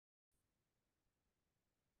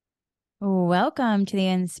Welcome to the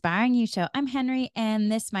Inspiring You Show. I'm Henry,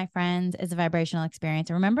 and this, my friends, is a vibrational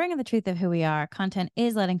experience. Remembering the truth of who we are. Content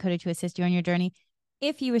is led and coded to assist you on your journey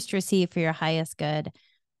if you wish to receive for your highest good.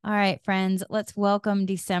 All right, friends, let's welcome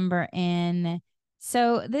December in.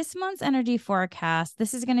 So this month's energy forecast,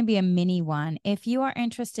 this is going to be a mini one. If you are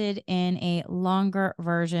interested in a longer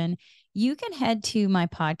version, you can head to my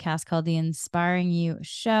podcast called The Inspiring You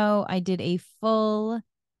Show. I did a full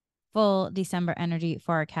December energy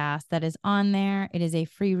forecast that is on there. It is a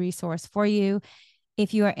free resource for you.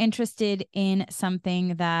 If you are interested in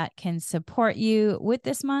something that can support you with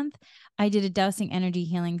this month, I did a dosing energy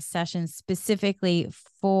healing session specifically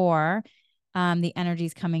for the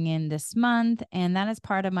energies coming in this month. And that is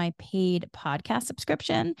part of my paid podcast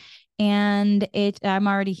subscription. And I'm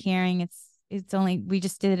already hearing we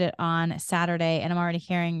just did it on Saturday, and I'm already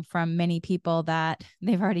hearing from many people that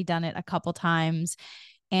they've already done it a couple times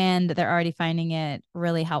and they're already finding it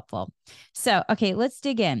really helpful. So, okay, let's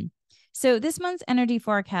dig in. So this month's energy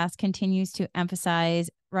forecast continues to emphasize,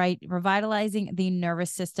 revitalizing the nervous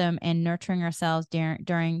system and nurturing ourselves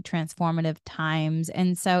during transformative times.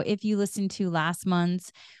 And so if you listened to last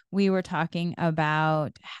month's, we were talking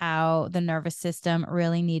about how the nervous system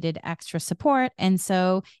really needed extra support. And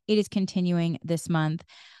so it is continuing this month.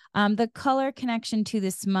 The color connection to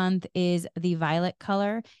this month is the violet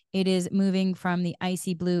color. It is moving from the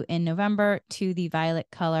icy blue in November to the violet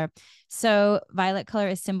color. So violet color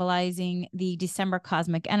is symbolizing the December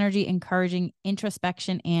cosmic energy, encouraging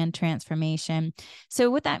introspection and transformation.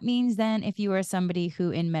 So what that means then, if you are somebody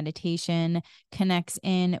who in meditation connects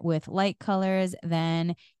in with light colors,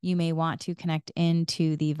 then you may want to connect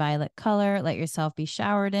into the violet color. Let yourself be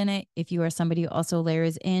showered in it. If you are somebody who also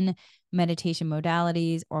layers in meditation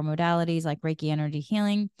modalities or modalities like Reiki energy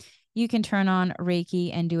healing, you can turn on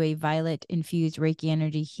Reiki and do a violet infused Reiki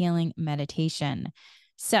energy healing meditation.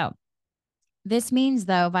 So this means,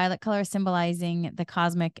 though, violet color symbolizing the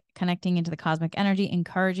cosmic, connecting into the cosmic energy,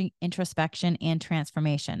 encouraging introspection and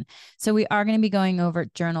transformation. So we are going to be going over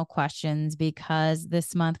journal questions because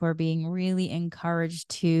this month we're being really encouraged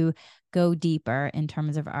to go deeper in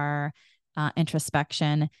terms of our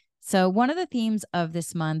introspection. So one of the themes of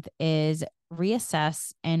this month is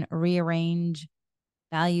reassess and rearrange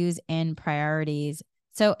values and priorities.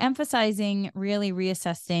 So emphasizing really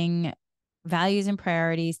reassessing values and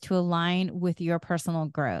priorities to align with your personal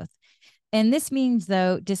growth. And this means,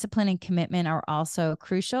 though, discipline and commitment are also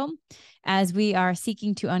crucial as we are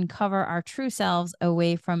seeking to uncover our true selves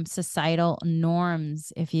away from societal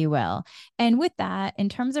norms, if you will. And with that, in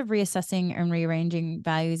terms of reassessing and rearranging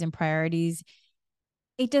values and priorities,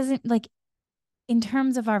 it doesn't in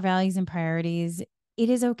terms of our values and priorities, it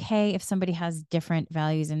is okay if somebody has different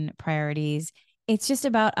values and priorities. It's just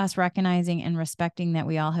about us recognizing and respecting that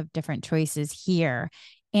we all have different choices here.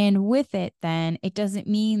 And with it, then it doesn't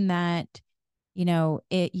mean that,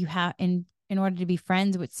 you have in order to be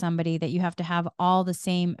friends with somebody that you have to have all the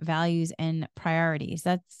same values and priorities.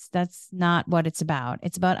 That's not what it's about.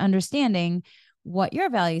 It's about understanding what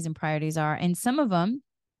your values and priorities are. And some of them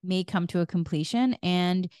may come to a completion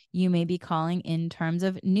and you may be calling in terms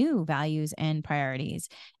of new values and priorities.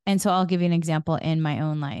 And so I'll give you an example in my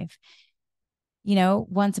own life.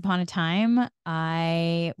 Once upon a time,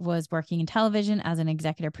 I was working in television as an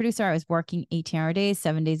executive producer. I was working 18-hour days,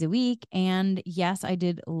 7 days a week. And yes, I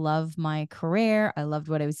did love my career. I loved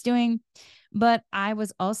what I was doing. But I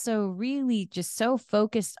was also really just so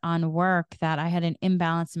focused on work that I had an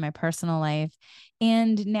imbalance in my personal life.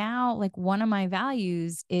 And now, one of my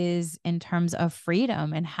values is in terms of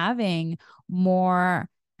freedom and having more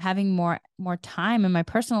time in my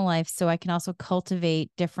personal life so I can also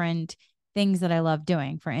cultivate different things that I love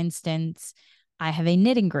doing. For instance, I have a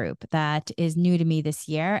knitting group that is new to me this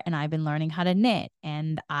year, and I've been learning how to knit.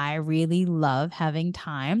 And I really love having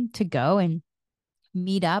time to go and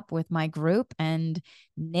meet up with my group and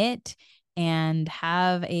knit and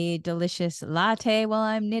have a delicious latte while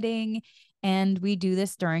I'm knitting. And we do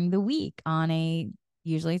this during the week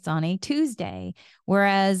usually it's on a Tuesday.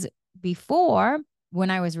 Whereas before, when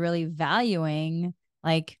I was really valuing,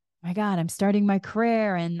 my God, I'm starting my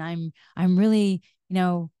career and I'm really,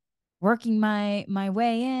 working my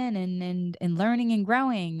way in and learning and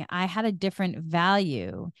growing, I had a different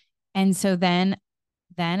value. And so then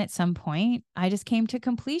at some point, I just came to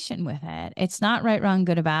completion with it. It's not right, wrong,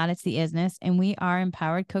 good or bad. It's the isness, and we are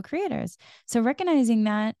empowered co-creators. So recognizing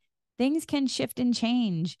that things can shift and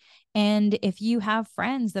change. And if you have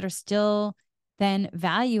friends that are still then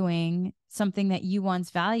valuing something that you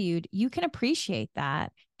once valued, you can appreciate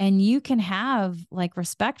that. And you can have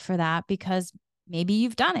respect for that because maybe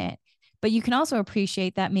you've done it, but you can also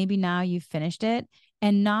appreciate that maybe now you've finished it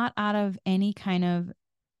and not out of any kind of,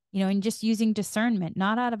 and just using discernment,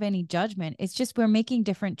 not out of any judgment. It's just we're making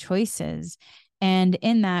different choices. And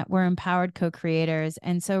in that, we're empowered co-creators.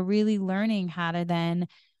 And so really learning how to then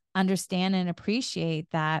understand and appreciate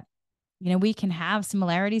that, we can have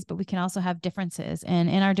similarities, but we can also have differences. And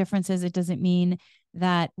in our differences, it doesn't mean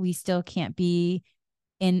that we still can't be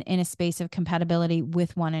in a space of compatibility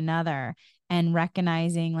with one another, and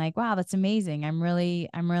recognizing like, wow, that's amazing. I'm really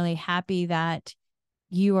happy that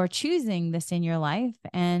you are choosing this in your life.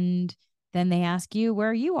 And then they ask you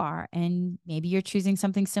where you are, and maybe you're choosing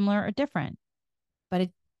something similar or different. But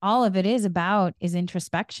all of it is about is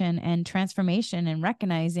introspection and transformation, and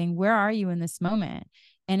recognizing where are you in this moment?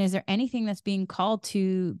 And is there anything that's being called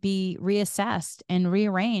to be reassessed and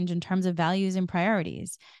rearranged in terms of values and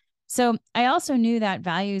priorities? So I also knew that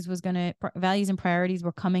values and priorities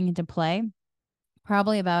were coming into play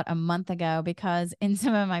probably about a month ago, because in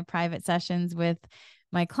some of my private sessions with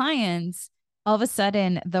my clients, all of a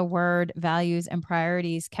sudden the word values and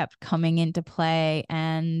priorities kept coming into play.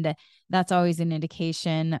 And that's always an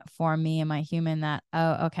indication for me and my human that,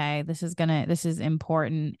 oh, okay, this is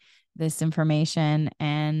important, this information,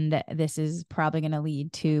 and this is probably going to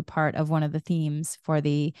lead to part of one of the themes for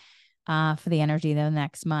the energy the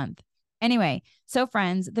next month. Anyway, so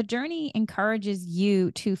friends, the journey encourages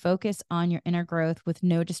you to focus on your inner growth with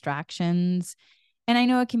no distractions. And I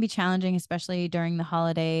know it can be challenging, especially during the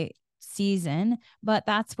holiday season, but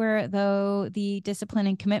that's where, though, the discipline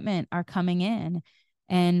and commitment are coming in,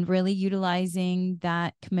 and really utilizing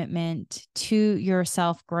that commitment to your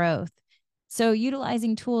self growth. So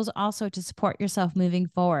utilizing tools also to support yourself moving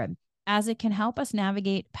forward, as it can help us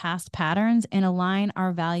navigate past patterns and align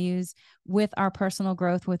our values with our personal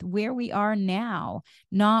growth, with where we are now,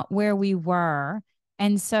 not where we were.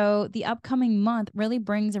 And so the upcoming month really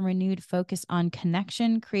brings a renewed focus on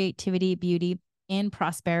connection, creativity, beauty, and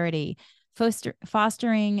prosperity,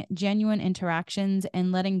 fostering genuine interactions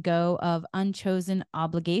and letting go of unchosen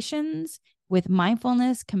obligations with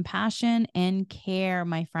mindfulness, compassion, and care,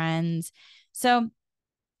 my friends. So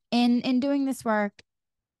in doing this work,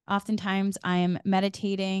 oftentimes I am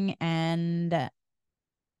meditating and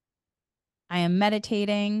I am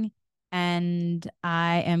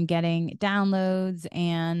getting downloads,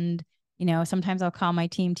 and, sometimes I'll call my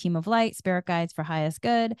team of light, spirit guides for highest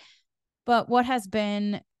good. But what has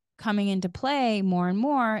been coming into play more and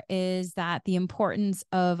more is that the importance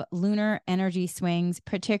of lunar energy swings,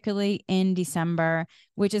 particularly in December,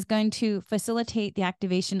 which is going to facilitate the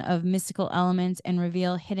activation of mystical elements and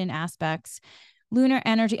reveal hidden aspects. Lunar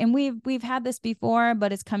energy, and we've had this before,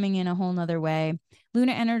 but it's coming in a whole nother way.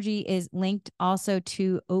 Lunar energy is linked also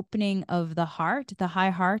to opening of the heart. The high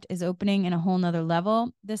heart is opening in a whole nother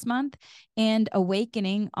level this month, and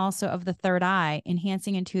awakening also of the third eye,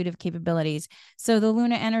 enhancing intuitive capabilities. So the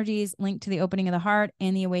lunar energy is linked to the opening of the heart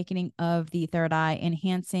and the awakening of the third eye,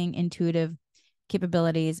 enhancing intuitive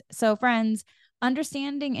capabilities. So friends,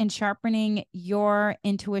 understanding and sharpening your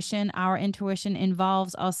intuition, our intuition,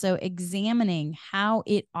 involves also examining how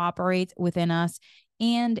it operates within us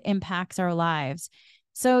and impacts our lives.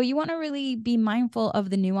 So you want to really be mindful of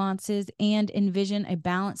the nuances and envision a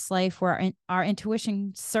balanced life where our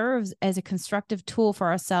intuition serves as a constructive tool for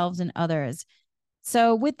ourselves and others.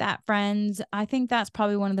 So with that, friends, I think that's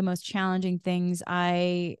probably one of the most challenging things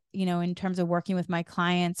in terms of working with my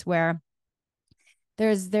clients, where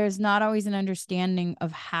there's not always an understanding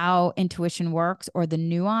of how intuition works or the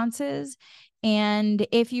nuances. And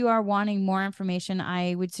if you are wanting more information,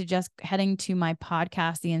 I would suggest heading to my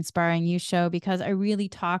podcast, The Inspiring You Show, because I really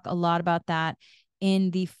talk a lot about that in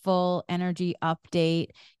the full energy update.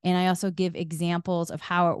 And I also give examples of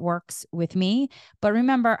how it works with me. But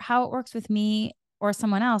remember, how it works with me or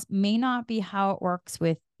someone else may not be how it works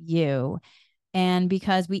with you. And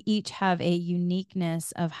because we each have a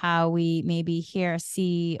uniqueness of how we maybe hear,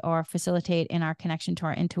 see, or facilitate in our connection to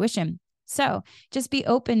our intuition. So just be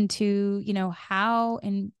open to, how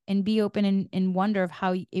and be open and wonder of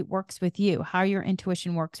how it works with you, how your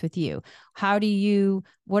intuition works with you.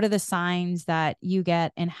 What are the signs that you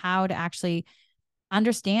get, and how to actually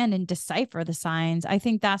understand and decipher the signs. I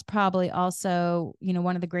think that's probably also,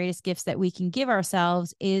 one of the greatest gifts that we can give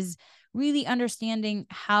ourselves, is really understanding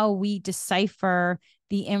how we decipher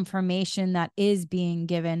the information that is being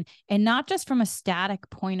given, and not just from a static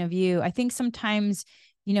point of view. I think sometimes,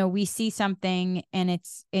 we see something and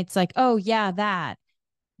it's like, oh yeah, that,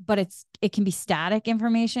 but it can be static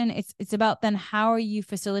information. It's about then how are you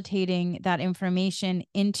facilitating that information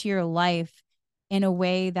into your life in a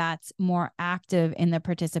way that's more active in the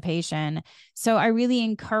participation. So I really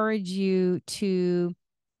encourage you to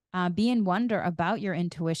be in wonder about your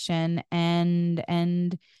intuition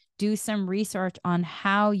and do some research on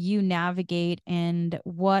how you navigate and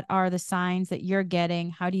what are the signs that you're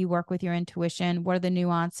getting. How do you work with your intuition? What are the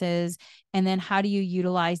nuances? And then how do you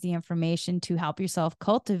utilize the information to help yourself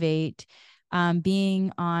cultivate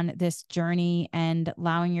being on this journey and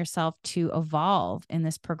allowing yourself to evolve in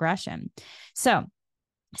this progression? So,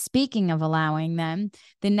 speaking of allowing, then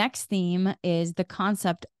the next theme is the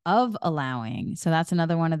concept of allowing. So that's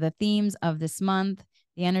another one of the themes of this month,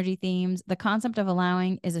 the energy themes. The concept of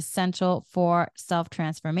allowing is essential for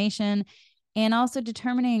self-transformation and also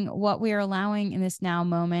determining what we are allowing in this now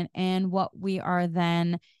moment and what we are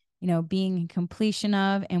then, being in completion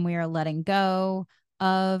of and we are letting go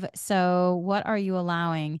of. So what are you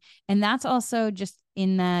allowing? And that's also just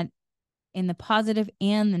in the positive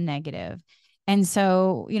and the negative. And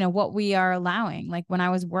so, what we are allowing, like when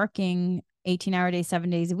I was working 18-hour days, 7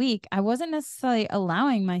 days a week, I wasn't necessarily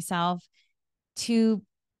allowing myself to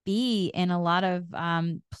be in a lot of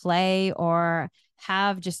play or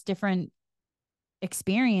have just different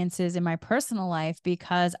experiences in my personal life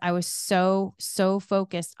because I was so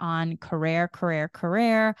focused on career,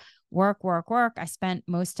 work, work, work. I spent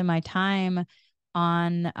most of my time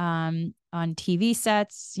on TV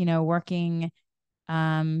sets, working,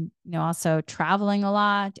 also traveling a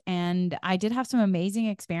lot. And I did have some amazing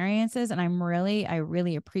experiences and I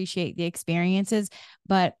really appreciate the experiences.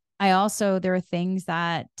 But there are things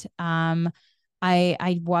that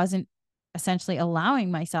I wasn't essentially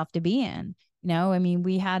allowing myself to be in.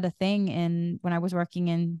 We had a thing when I was working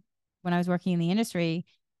in the industry,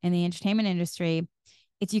 in the entertainment industry,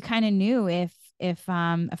 it's, you kind of knew if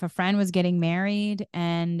a friend was getting married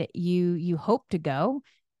and you hope to go.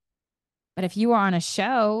 But if you were on a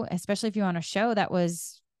show, especially if you were on a show that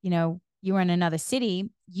was, you were in another city,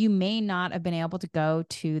 you may not have been able to go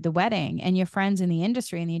to the wedding. And your friends in the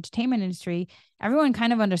industry, in the entertainment industry, everyone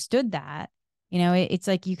kind of understood that. It's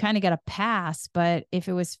like you kind of got a pass. But if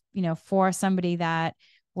it was, for somebody that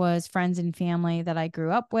was friends and family that I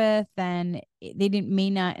grew up with, then they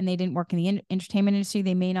didn't work in the entertainment industry,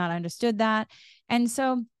 they may not understood that. And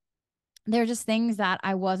so they're just things that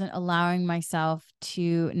I wasn't allowing myself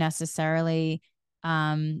to necessarily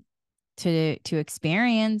to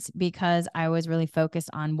experience because I was really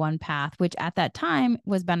focused on one path, which at that time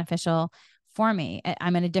was beneficial for me.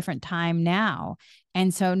 I'm in a different time now.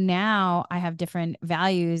 And so now I have different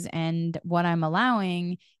values and what I'm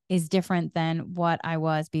allowing is different than what I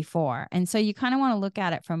was before. And so you kind of want to look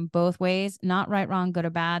at it from both ways, not right, wrong, good or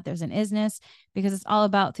bad. There's an isness because it's all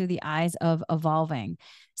about through the eyes of evolving.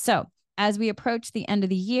 So as we approach the end of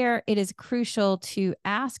the year, it is crucial to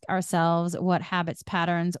ask ourselves what habits,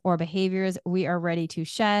 patterns, or behaviors we are ready to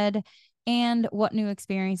shed and what new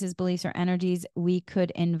experiences, beliefs, or energies we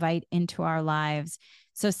could invite into our lives.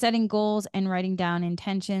 So setting goals and writing down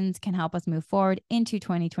intentions can help us move forward into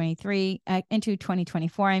 2024.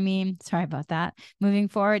 Sorry about that. Moving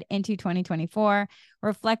forward into 2024,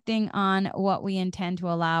 reflecting on what we intend to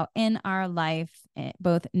allow in our life,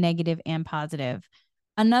 both negative and positive.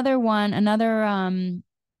 Another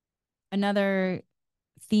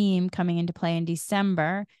theme coming into play in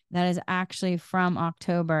December that is actually from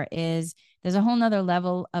October is there's a whole nother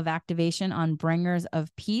level of activation on bringers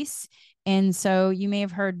of peace. And so you may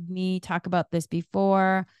have heard me talk about this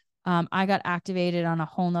before. I got activated on a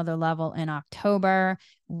whole nother level in October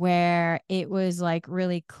where it was like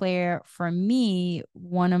really clear for me.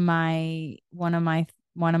 One of my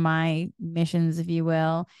missions, if you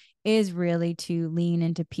will, is really to lean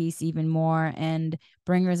into peace even more and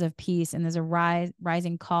bringers of peace. And there's a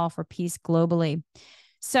rising call for peace globally.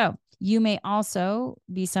 So you may also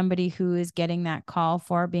be somebody who is getting that call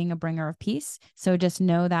for being a bringer of peace. So just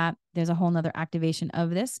know that there's a whole nother activation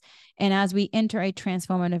of this. And as we enter a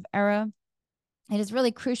transformative era, it is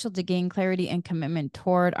really crucial to gain clarity and commitment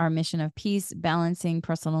toward our mission of peace. Balancing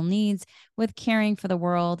personal needs with caring for the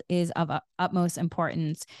world is of utmost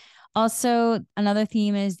importance. Also, another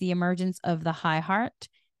theme is the emergence of the high heart,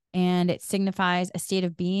 and it signifies a state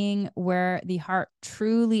of being where the heart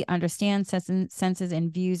truly understands, senses,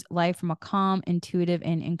 and views life from a calm, intuitive,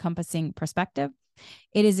 and encompassing perspective.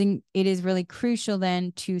 It is really crucial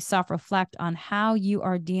then to self-reflect on how you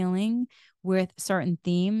are dealing with certain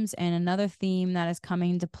themes. And another theme that is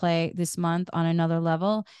coming into play this month on another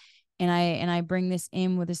level, and I bring this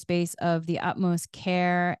in with a space of the utmost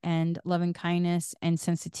care and loving kindness and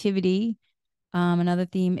sensitivity. Another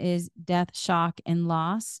theme is death, shock, and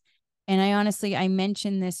loss. And I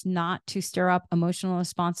mention this not to stir up emotional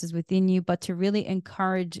responses within you, but to really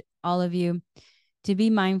encourage all of you to be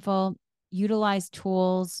mindful, utilize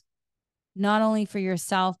tools, not only for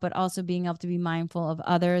yourself, but also being able to be mindful of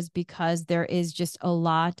others, because there is just a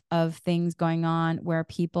lot of things going on where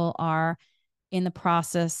people are in the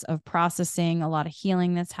process of processing, a lot of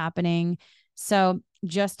healing that's happening. So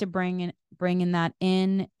just to bring in that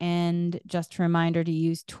in, and just a reminder to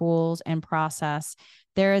use tools and process.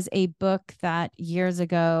 There is a book that years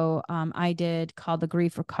ago I did called the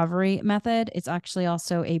Grief Recovery Method. It's actually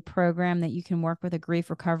also a program that you can work with a grief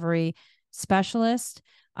recovery specialist.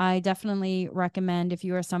 I definitely recommend, if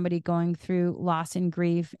you are somebody going through loss and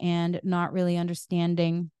grief and not really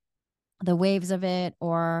understanding the waves of it,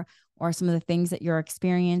 or some of the things that you're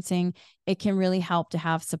experiencing, it can really help to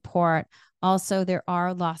have support. Also, there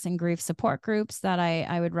are loss and grief support groups that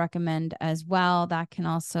I would recommend as well, that can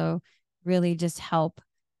also really just help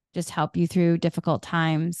you through difficult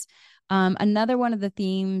times. Another one of the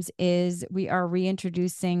themes is we are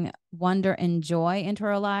reintroducing wonder and joy into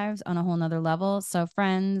our lives on a whole nother level. So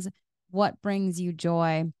friends, what brings you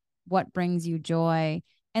joy? What brings you joy?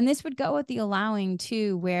 And this would go with the allowing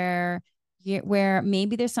too, where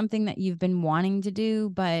maybe there's something that you've been wanting to do,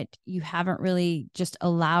 but you haven't really just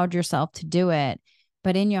allowed yourself to do it.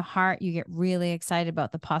 But in your heart, you get really excited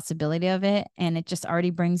about the possibility of it, and it just already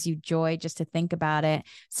brings you joy just to think about it.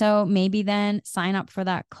 So maybe then sign up for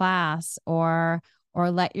that class, or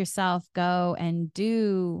let yourself go and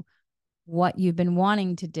do what you've been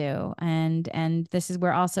wanting to do. And this is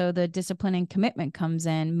where also the discipline and commitment comes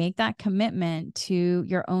in. Make that commitment to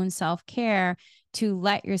your own self-care, to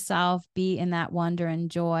let yourself be in that wonder and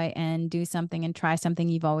joy and do something and try something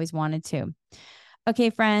you've always wanted to. Okay,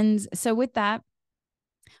 friends. So with that,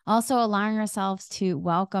 also allowing ourselves to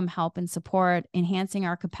welcome help and support, enhancing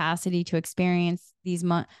our capacity to experience these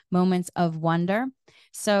moments of wonder.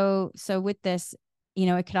 So with this,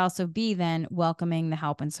 it could also be then welcoming the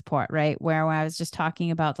help and support, right? Where I was just talking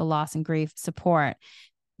about the loss and grief support,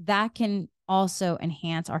 that can also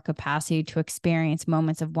enhance our capacity to experience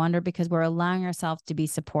moments of wonder, because we're allowing ourselves to be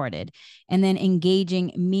supported, and then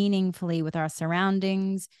engaging meaningfully with our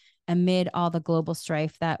surroundings amid all the global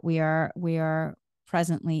strife that we are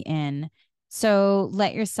presently in. So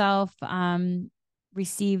let yourself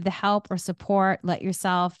receive the help or support. Let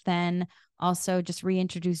yourself then also just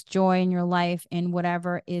reintroduce joy in your life in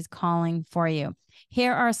whatever is calling for you.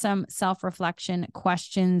 Here are some self-reflection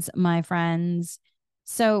questions, my friends.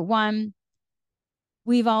 So one,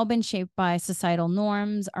 we've all been shaped by societal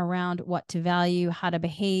norms around what to value, how to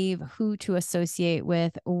behave, who to associate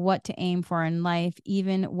with, what to aim for in life,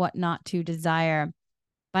 even what not to desire.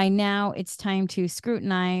 By now, it's time to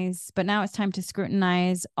scrutinize, but now it's time to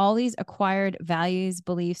scrutinize all these acquired values,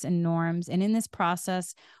 beliefs, and norms. And in this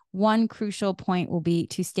process, one crucial point will be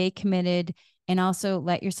to stay committed, and also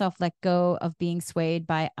let yourself let go of being swayed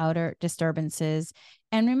by outer disturbances.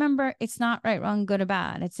 And remember, it's not right, wrong, good, or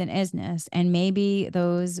bad. It's an isness. And maybe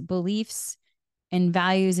those beliefs and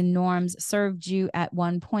values and norms served you at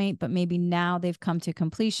one point, but maybe now they've come to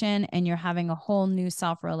completion, and you're having a whole new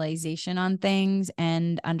self-realization on things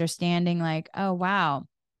and understanding like, oh, wow,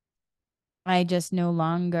 I just no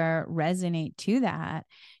longer resonate to that.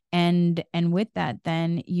 And with that,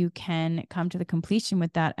 then you can come to the completion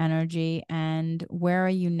with that energy. And where are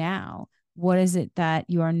you now? What is it that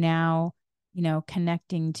you are now,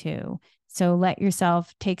 connecting to? So let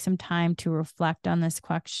yourself take some time to reflect on this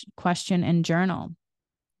question and journal.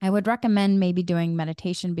 I would recommend maybe doing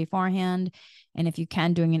meditation beforehand. And if you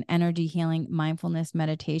can, doing an energy healing mindfulness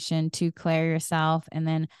meditation to clear yourself, and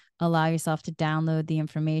then allow yourself to download the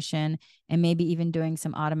information, and maybe even doing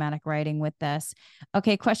some automatic writing with this.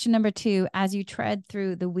 Okay, question number 2, as you tread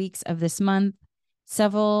through the weeks of this month,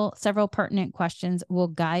 several pertinent questions will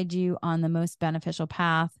guide you on the most beneficial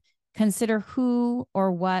path. Consider who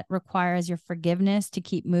or what requires your forgiveness to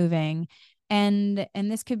keep moving. And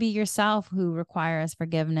this could be yourself who requires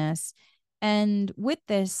forgiveness. And with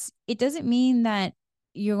this, it doesn't mean that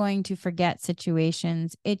you're going to forget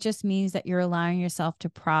situations. It just means that you're allowing yourself to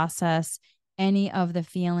process any of the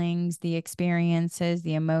feelings, the experiences,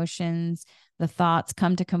 the emotions, the thoughts,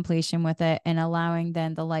 come to completion with it, and allowing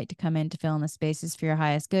then the light to come in to fill in the spaces for your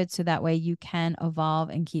highest good. So that way you can evolve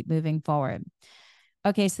and keep moving forward.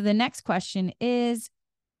 Okay, so the next question is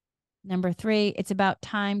number 3. It's about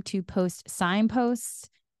time to post signposts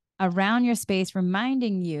around your space,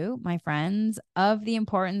 reminding you, my friends, of the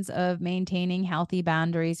importance of maintaining healthy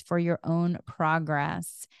boundaries for your own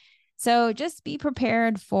progress. So just be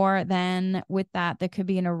prepared for then with that. There could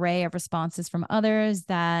be an array of responses from others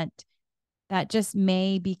that that just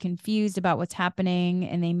may be confused about what's happening,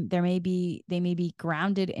 and they may be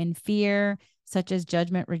grounded in fear, such as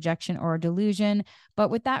judgment, rejection, or delusion. But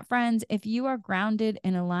with that, friends, if you are grounded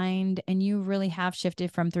and aligned and you really have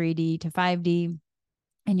shifted from 3D to 5D,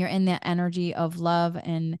 and you're in that energy of love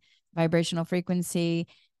and vibrational frequency,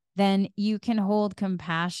 then you can hold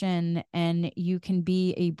compassion and you can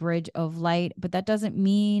be a bridge of light. But that doesn't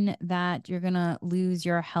mean that you're going to lose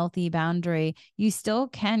your healthy boundary. You still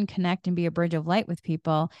can connect and be a bridge of light with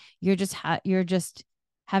people. You're just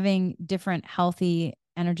having different healthy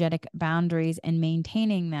energetic boundaries and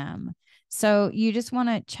maintaining them. So you just want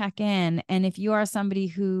to check in. And if you are somebody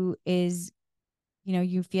who is,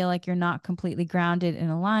 you feel like you're not completely grounded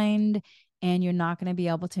and aligned, and you're not going to be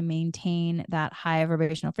able to maintain that high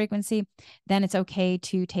vibrational frequency, then it's okay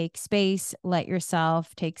to take space, let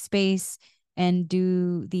yourself take space and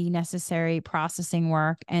do the necessary processing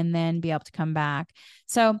work, and then be able to come back.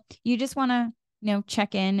 So you just want to,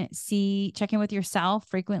 check in with yourself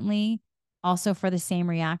frequently, also for the same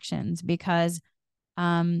reactions, because,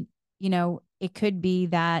 it could be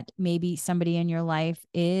that maybe somebody in your life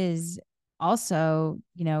is also,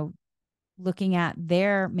 looking at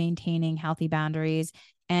their maintaining healthy boundaries.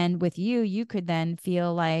 And with you, you could then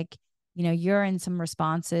feel like, you're in some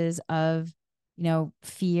responses of,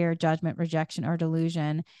 fear, judgment, rejection, or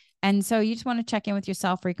delusion. And so you just want to check in with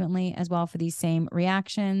yourself frequently as well for these same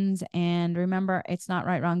reactions. And remember, it's not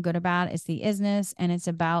right, wrong, good or bad. It's the isness. And it's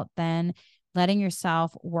about then letting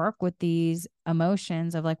yourself work with these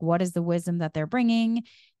emotions of like, what is the wisdom that they're bringing?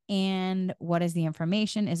 And what is the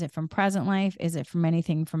information? Is it from present life? Is it from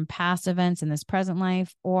anything from past events in this present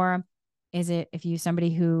life? Or is it, if you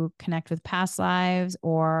somebody who connect with past lives,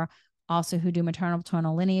 or also who do maternal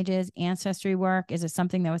paternal lineages, ancestry work, is it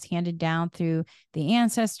something that was handed down through the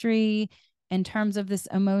ancestry in terms of this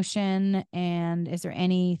emotion? And is there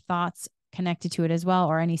any thoughts connected to it as well,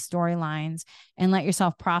 or any storylines? And let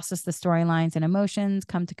yourself process the storylines and emotions,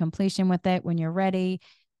 come to completion with it when you're ready.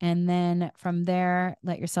 And then from there,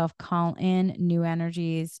 let yourself call in new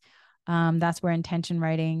energies. That's where intention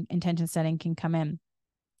setting can come in.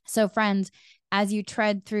 So friends, as you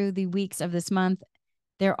tread through the weeks of this month,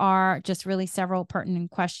 there are just really several pertinent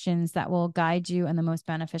questions that will guide you in the most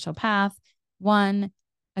beneficial path. One,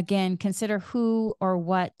 again, consider who or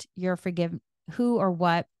what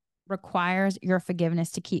requires your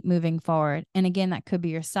forgiveness to keep moving forward. And again, that could be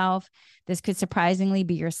yourself. This could surprisingly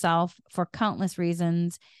be yourself for countless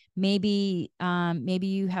reasons. Maybe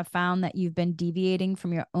you have found that you've been deviating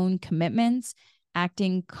from your own commitments,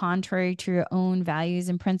 acting contrary to your own values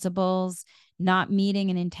and principles, not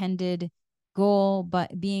meeting an intended goal,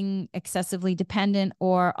 but being excessively dependent,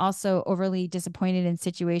 or also overly disappointed in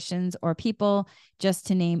situations or people, just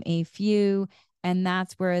to name a few. And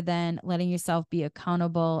that's where then letting yourself be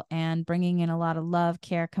accountable and bringing in a lot of love,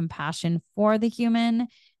 care, compassion for the human.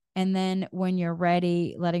 And then when you're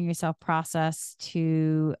ready, letting yourself process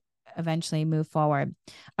to eventually move forward.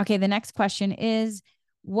 Okay, the next question is,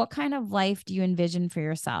 what kind of life do you envision for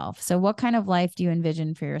yourself? So what kind of life do you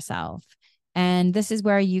envision for yourself? And this is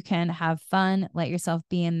where you can have fun, let yourself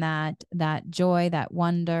be in that joy, that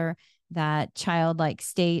wonder, that childlike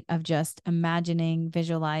state of just imagining,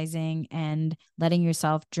 visualizing, and letting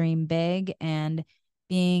yourself dream big and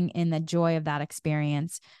being in the joy of that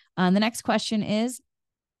experience. The next question is,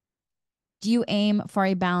 do you aim for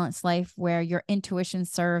a balanced life where your intuition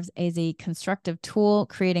serves as a constructive tool,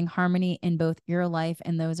 creating harmony in both your life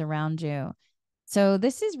and those around you? So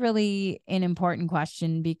this is really an important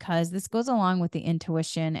question, because this goes along with the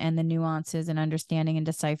intuition and the nuances and understanding and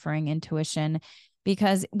deciphering intuition.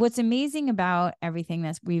 Because what's amazing about everything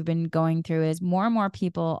that we've been going through is more and more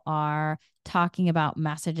people are talking about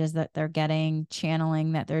messages that they're getting,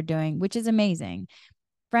 channeling that they're doing, which is amazing.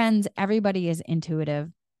 Friends, everybody is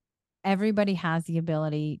intuitive. Everybody has the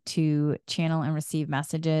ability to channel and receive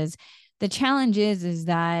messages. The challenge is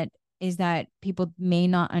that people may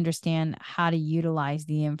not understand how to utilize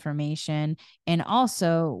the information, and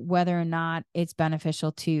also whether or not it's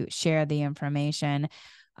beneficial to share the information.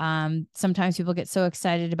 Sometimes people get so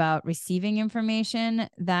excited about receiving information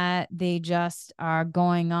that they just are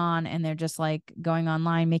going on, and they're just like going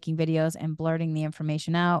online, making videos and blurting the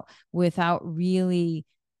information out without really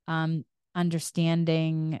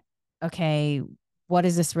understanding, okay, what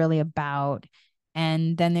is this really about?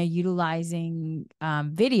 And then they're utilizing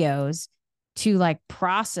videos to like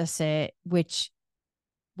process it, which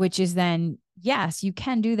is then, yes, you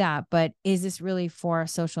can do that, but is this really for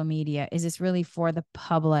social media? Is this really for the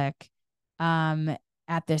public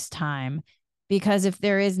at this time? Because if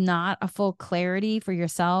there is not a full clarity for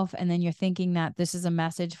yourself, and then you're thinking that this is a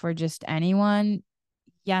message for just anyone,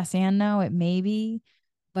 yes and no, it may be,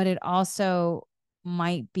 but it also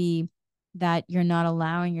might be that you're not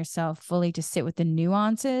allowing yourself fully to sit with the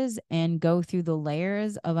nuances and go through the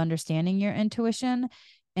layers of understanding your intuition.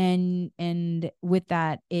 And with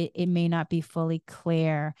that, it may not be fully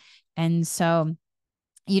clear. And so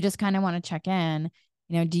you just kind of want to check in.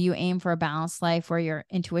 Do you aim for a balanced life where your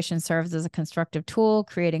intuition serves as a constructive tool,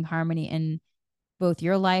 creating harmony in both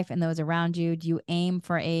your life and those around you? Do you aim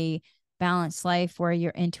for a balanced life where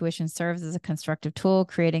your intuition serves as a constructive tool,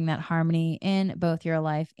 creating that harmony in both your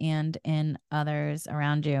life and in others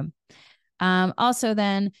around you? Also,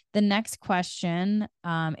 then the next question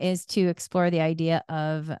is to explore the idea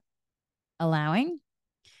of allowing.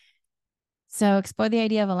 So explore the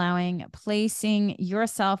idea of allowing, placing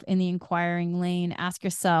yourself in the inquiring lane. Ask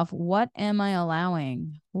yourself, what am I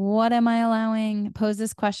allowing? What am I allowing? Pose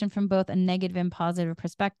this question from both a negative and positive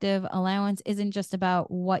perspective. Allowance isn't just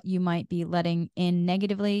about what you might be letting in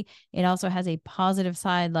negatively. It also has a positive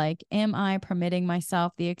side, like, am I permitting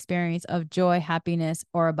myself the experience of joy, happiness,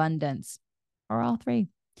 or abundance? Or all three.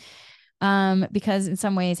 Because in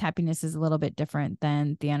some ways, happiness is a little bit different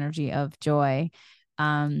than the energy of joy.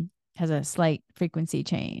 Has a slight frequency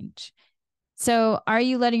change. So are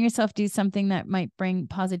you letting yourself do something that might bring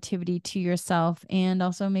positivity to yourself and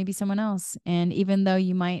also maybe someone else? And even though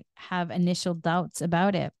you might have initial doubts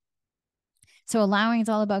about it. So allowing is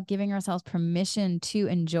all about giving ourselves permission to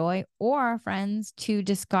enjoy, or, friends, to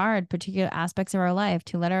discard particular aspects of our life,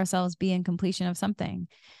 to let ourselves be in completion of something.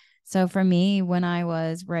 So for me, when I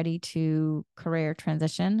was ready to career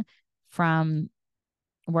transition from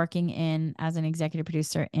working in as an executive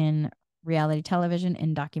producer in reality television,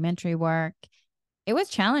 in documentary work, it was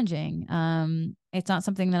challenging. It's not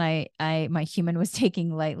something that my human was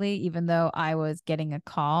taking lightly, even though I was getting a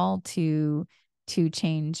call to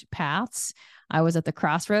change paths. I was at the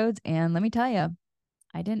crossroads, and let me tell you,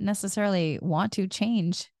 I didn't necessarily want to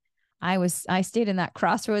change. I stayed in that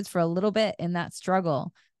crossroads for a little bit in that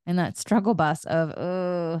struggle bus of,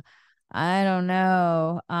 oh, I don't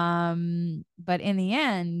know. But in the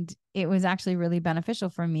end, it was actually really beneficial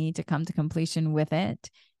for me to come to completion with it.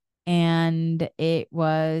 And it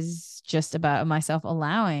was just about myself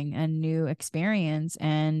allowing a new experience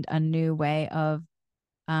and a new way of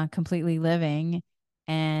completely living.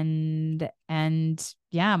 And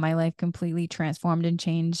yeah, my life completely transformed and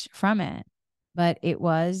changed from it. But it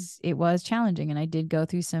was challenging, and I did go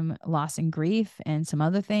through some loss and grief and some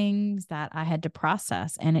other things that I had to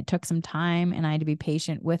process, and it took some time, and I had to be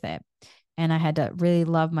patient with it, and I had to really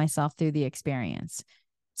love myself through the experience.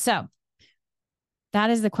 So that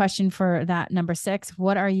is the question for that number 6.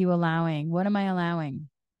 What are you allowing? What am I allowing?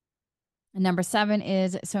 And number 7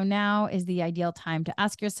 is, so now is the ideal time to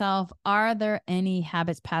ask yourself, are there any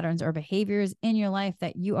habits, patterns, or behaviors in your life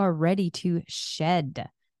that you are ready to shed?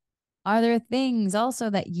 Are there things also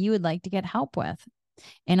that you would like to get help with?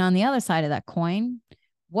 And on the other side of that coin,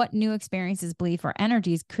 what new experiences, belief, or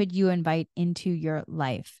energies could you invite into your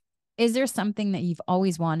life? Is there something that you've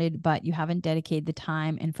always wanted, but you haven't dedicated the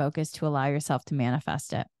time and focus to allow yourself to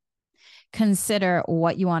manifest it? Consider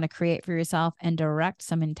what you want to create for yourself and direct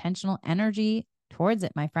some intentional energy towards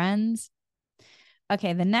it, my friends.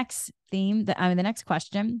 Okay, the next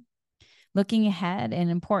question. Looking ahead, an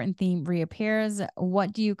important theme reappears.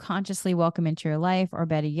 What do you consciously welcome into your life? Or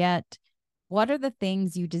better yet, what are the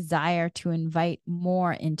things you desire to invite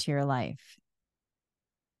more into your life?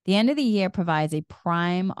 The end of the year provides a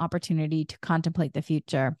prime opportunity to contemplate the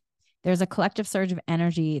future. There's a collective surge of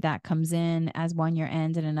energy that comes in as one year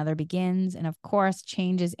ends and another begins. And of course,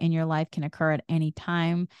 changes in your life can occur at any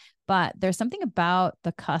time. But there's something about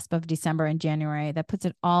the cusp of December and January that puts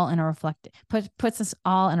us all in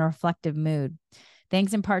a reflective mood,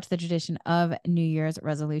 thanks in part to the tradition of New Year's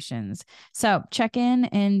resolutions. So check in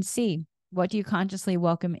and see, what do you consciously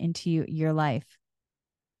welcome into your life?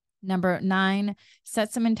 Number 9,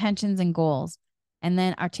 set some intentions and goals, and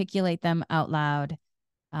then articulate them out loud.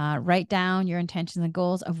 Write down your intentions and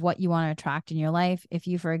goals of what you want to attract in your life. If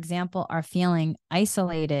you, for example, are feeling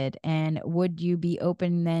isolated, and would you be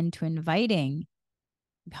open then to inviting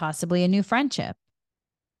possibly a new friendship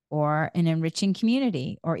or an enriching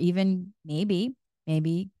community, or even maybe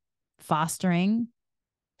fostering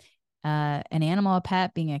an animal, a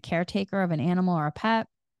pet, being a caretaker of an animal or a pet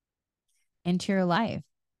into your life?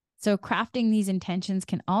 So crafting these intentions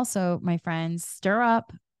can also, my friends, stir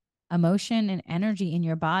up emotion and energy in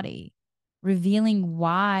your body, revealing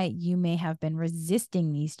why you may have been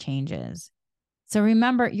resisting these changes. So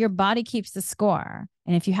remember, your body keeps the score.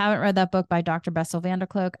 And if you haven't read that book by Dr. Bessel van der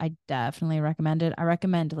Kolk, I definitely recommend it. I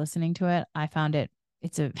recommend listening to it. I found it,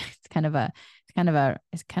 it's kind of a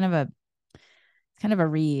kind of a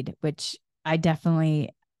read, which I definitely,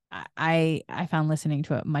 I found listening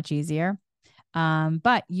to it much easier.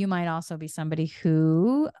 But you might also be somebody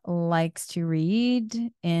who likes to read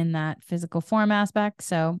in that physical form aspect.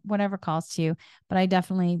 So whatever calls to you, but I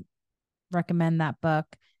definitely recommend that book.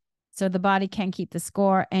 So the body can keep the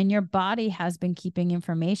score, and your body has been keeping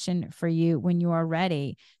information for you when you are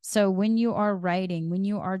ready. So when you are writing, when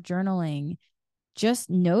you are journaling, just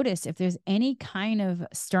notice if there's any kind of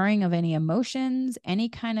stirring of any emotions, any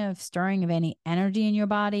kind of stirring of any energy in your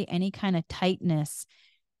body, any kind of tightness,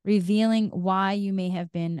 revealing why you may have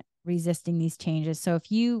been resisting these changes. So if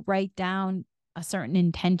you write down a certain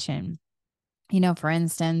intention, for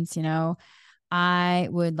instance, I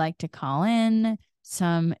would like to call in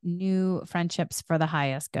some new friendships for the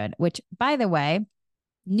highest good, which, by the way,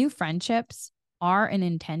 new friendships are an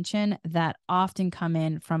intention that often come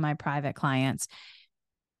in from my private clients.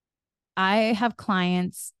 I have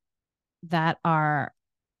clients that are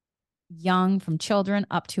young, from children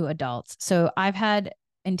up to adults. So I've had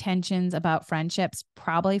intentions about friendships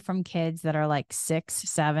probably from kids that are like 6,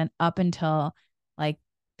 7, up until like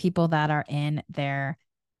people that are in their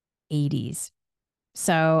 80s.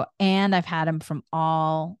 So, and I've had them from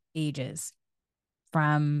all ages,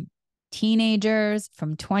 from teenagers,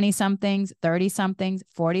 from 20 somethings, 30 somethings,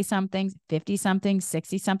 40 somethings, 50 somethings,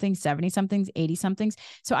 60 somethings, 70 somethings, 80 somethings.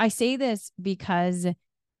 So I say this because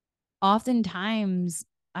oftentimes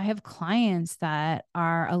I have clients that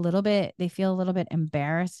are they feel a little bit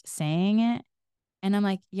embarrassed saying it. And I'm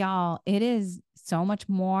like, y'all, it is so much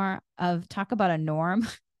more of, talk about a norm.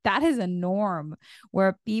 That is a norm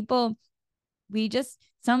where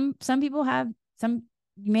some people have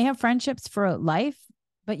you may have friendships for life,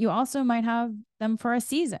 but you also might have them for a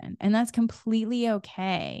season, and that's completely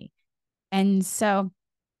okay. And so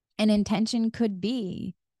an intention could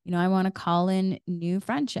be, I want to call in new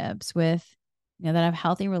friendships with, that have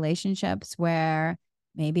healthy relationships where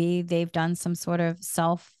maybe they've done some sort of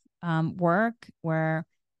self work where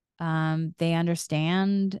they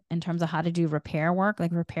understand in terms of how to do repair work.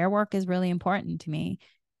 Like, repair work is really important to me.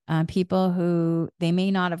 People who they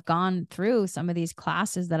may not have gone through some of these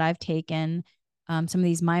classes that I've taken, some of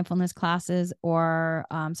these mindfulness classes, or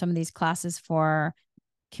some of these classes for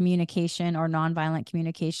communication or nonviolent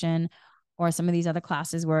communication, or some of these other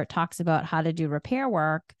classes where it talks about how to do repair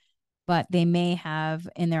work, but they may have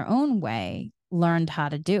in their own way learned how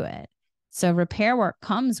to do it. So repair work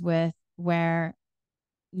comes with where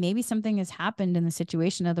maybe something has happened in the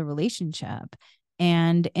situation of the relationship.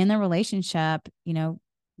 And in the relationship,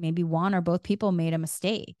 maybe one or both people made a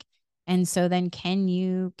mistake. And so then can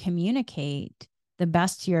you communicate the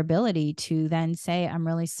best to your ability to then say, I'm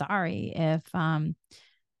really sorry if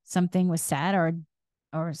something was said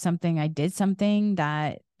or something, I did something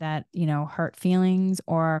that hurt feelings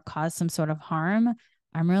or caused some sort of harm.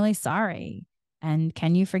 I'm really sorry. And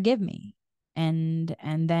can you forgive me? And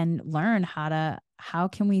then learn how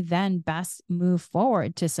can we then best move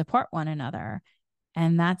forward to support one another?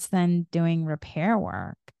 And that's then doing repair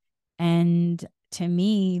work. And to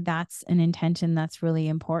me, that's an intention that's really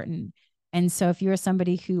important. And so if you're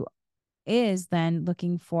somebody who is then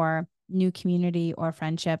looking for new community or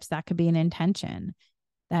friendships, that could be an intention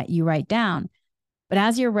that you write down. But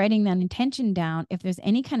as you're writing that intention down, if there's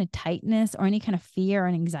any kind of tightness or any kind of fear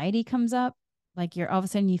and anxiety comes up, like you're all of a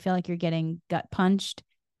sudden you feel like you're getting gut punched,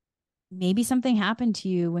 maybe something happened to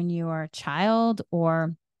you when you were a child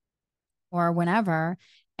or whenever,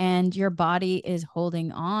 and your body is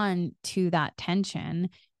holding on to that tension.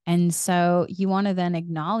 And so you want to then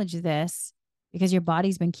acknowledge this because your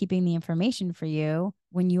body's been keeping the information for you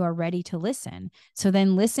when you are ready to listen. So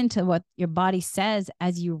then listen to what your body says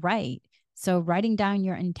as you write. So writing down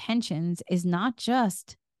your intentions is not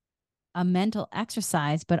just a mental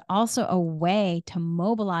exercise, but also a way to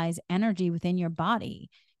mobilize energy within your body,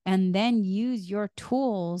 and then use your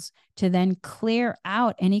tools to then clear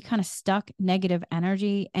out any kind of stuck negative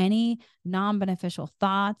energy, any non-beneficial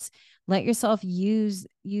thoughts. Let yourself use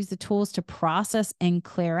the tools to process and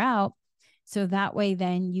clear out. So that way,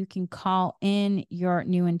 then you can call in your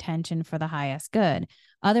new intention for the highest good.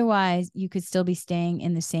 Otherwise, you could still be staying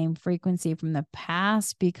in the same frequency from the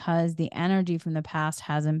past because the energy from the past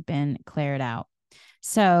hasn't been cleared out.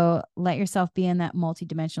 So let yourself be in that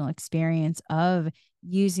multidimensional experience of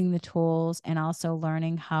using the tools and also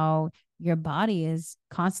learning how your body is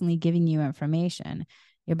constantly giving you information.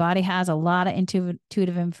 Your body has a lot of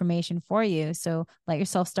intuitive information for you. So let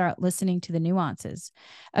yourself start listening to the nuances.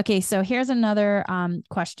 Okay, so here's another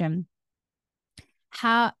question.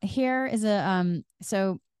 So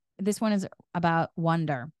this one is about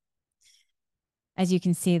wonder. as you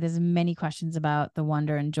can see, there's many questions about the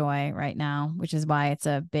wonder and joy right now, which is why it's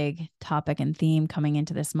a big topic and theme coming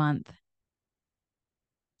into this month.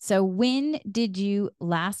 So when did you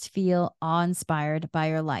last feel awe-inspired by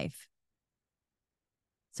your life?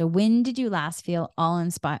 So when did you last feel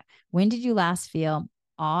awe-inspired? When did you last feel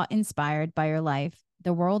awe-inspired by your life,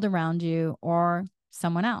 the world around you, or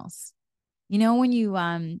someone else? You know, when you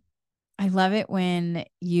I love it when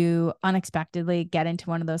you unexpectedly get into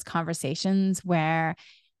one of those conversations where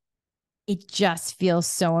it just feels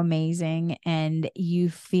so amazing and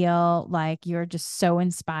you feel like you're just so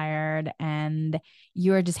inspired and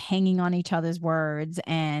you're just hanging on each other's words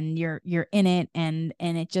and you're in it, and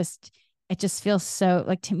it just feels so,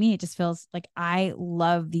 like, to me it just feels like I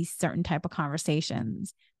love these certain type of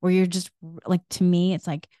conversations where you're just like, to me it's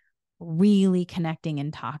like really connecting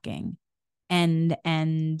and talking, and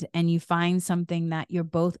you find something that you're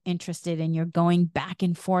both interested in, you're going back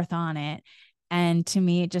and forth on it. And to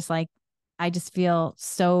me, it just like, I just feel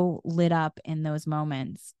so lit up in those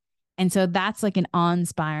moments. And so that's like an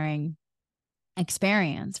awe-inspiring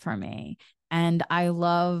experience for me. And I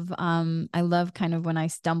love kind of when I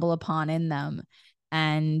stumble upon in them,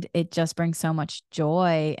 and it just brings so much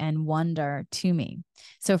joy and wonder to me.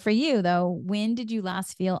 So for you though, when did you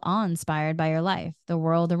last feel awe-inspired by your life, the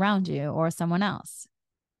world around you, or someone else?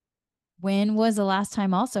 When was the last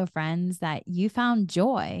time also, friends, that you found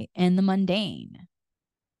joy in the mundane?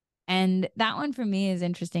 And that one for me is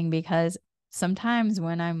interesting because sometimes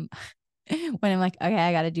when I'm when I'm like, okay,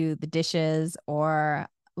 I got to do the dishes or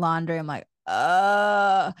laundry, I'm like,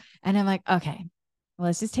 and I'm like, okay, well,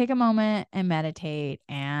 let's just take a moment and meditate.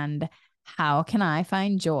 And how can I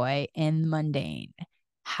find joy in mundane?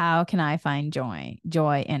 How can I find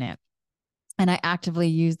joy in it? And I actively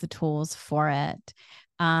use the tools for it.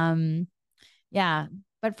 Um, yeah.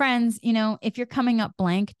 But friends, if you're coming up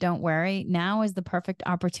blank, don't worry. Now is the perfect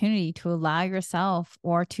opportunity to allow yourself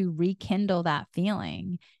or to rekindle that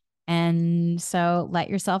feeling. And so let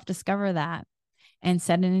yourself discover that and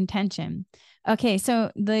set an intention. Okay,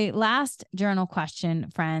 so the last journal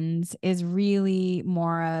question, friends, is really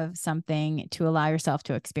more of something to allow yourself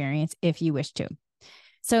to experience if you wish to.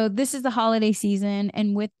 So this is the holiday season.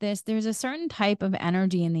 And with this, there's a certain type of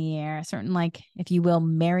energy in the air, a certain, like, if you will,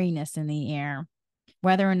 merriness in the air.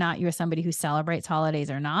 Whether or not you're somebody who celebrates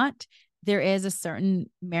holidays or not, there is a certain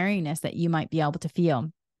merriness that you might be able to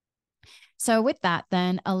feel. So with that,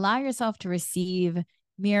 then allow yourself to receive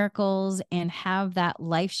miracles and have that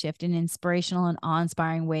life shift in inspirational and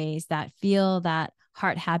awe-inspiring ways that feel that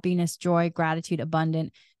heart happiness, joy, gratitude,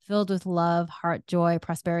 abundant, filled with love, heart joy,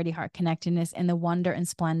 prosperity, heart connectedness, and the wonder and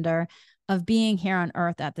splendor of being here on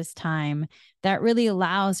earth at this time, that really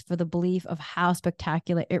allows for the belief of how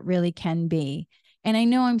spectacular it really can be. And I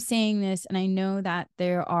know I'm saying this, and I know that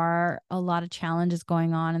there are a lot of challenges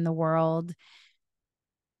going on in the world.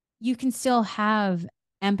 You can still have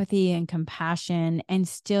empathy and compassion and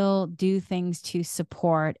still do things to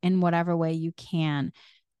support in whatever way you can.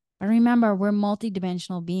 But remember, we're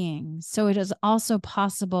multidimensional beings. So it is also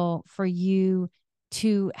possible for you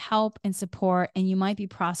to help and support. And you might be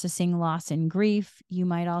processing loss and grief. You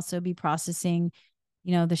might also be processing,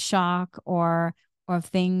 the shock or of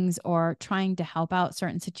things, or trying to help out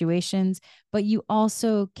certain situations. But you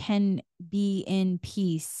also can be in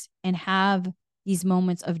peace and have these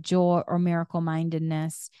moments of joy or miracle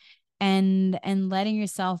mindedness, and letting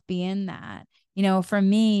yourself be in that. For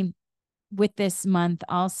me, with this month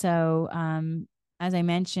also, as I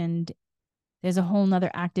mentioned, there's a whole nother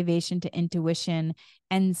activation to intuition.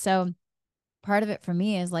 And so part of it for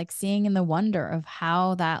me is like seeing in the wonder of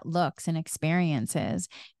how that looks and experiences.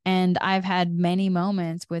 And I've had many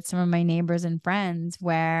moments with some of my neighbors and friends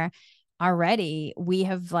where already we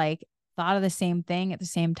have like thought of the same thing at the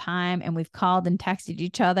same time, and we've called and texted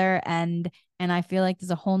each other, and I feel like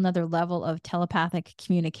there's a whole nother level of telepathic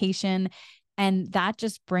communication. And that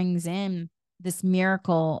just brings in this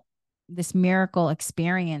miracle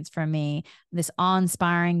experience for me, this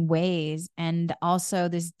awe-inspiring ways, and also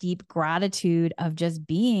this deep gratitude of just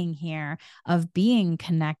being here, of being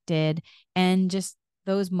connected. And just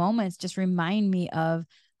those moments just remind me of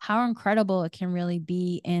how incredible it can really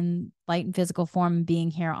be in light and physical form, being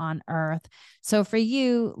here on earth. So for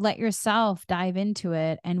you, let yourself dive into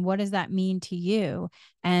it. And what does that mean to you?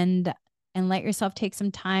 And let yourself take some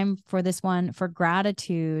time for this one, for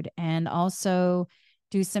gratitude, and also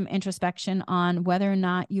do some introspection on whether or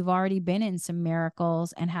not you've already been in some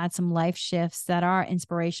miracles and had some life shifts that are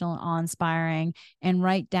inspirational and awe-inspiring, and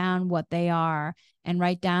write down what they are, and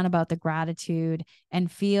write down about the gratitude,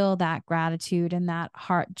 and feel that gratitude and that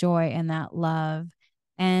heart joy and that love.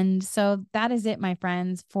 And so that is it, my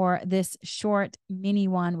friends, for this short mini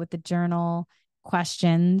one with the journal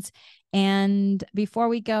questions. And before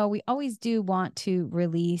we go, we always do want to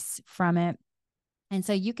release from it. And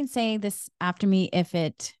so you can say this after me if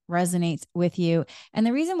it resonates with you. And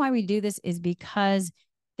the reason why we do this is because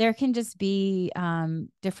there can just be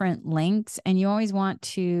different links, and you always want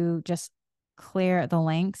to just clear the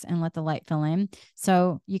links and let the light fill in.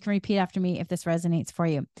 So you can repeat after me if this resonates for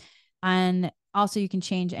you. And also, you can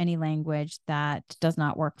change any language that does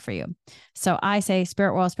not work for you. So I say,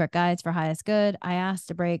 Spirit World, Spirit Guides for highest good. I ask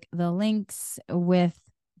to break the links with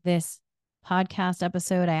this podcast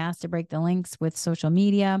episode. I asked to break the links with social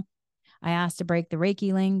media. I asked to break the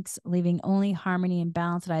Reiki links, leaving only harmony and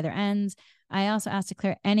balance at either ends. I also asked to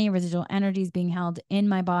clear any residual energies being held in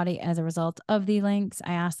my body as a result of the links.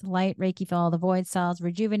 I asked the light Reiki fill all the void cells,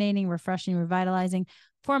 rejuvenating, refreshing, revitalizing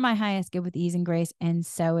for my highest good with ease and grace. And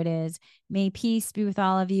so it is. May peace be with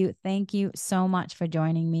all of you. Thank you so much for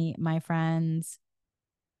joining me, my friends.